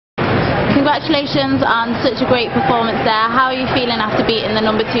congratulations on such a great performance there. How are you feeling after beating the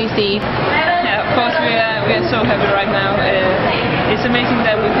 #2 seed? Yeah, of course we are so happy right now. It's amazing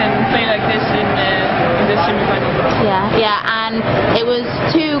that we can play like this in this semi-final. Yeah, and it was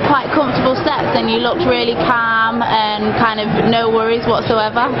 2 quite comfortable sets, and you looked really calm and kind of no worries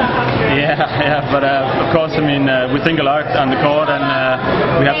whatsoever. Yeah, but of course, I mean, we think a lot on the court, and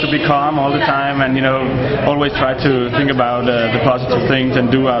we have to be calm all the time, and always try to think about the positive things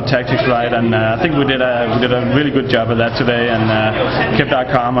and do our tactics right. And I think we did a really good job of that today, and kept our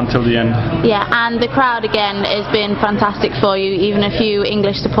calm until the end. Yeah, and the crowd again has been fantastic for you. Even a few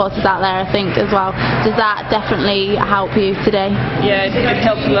English supporters out there, I think, as well. Does that definitely help you today? Yeah, it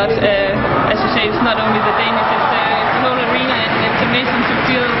helps a lot. As you say, it's not only the Danish, it's the whole arena, and it's amazing to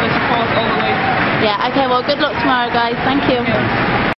feel the support all the way. Yeah, okay, well, good luck tomorrow, guys. Thank you. Yeah.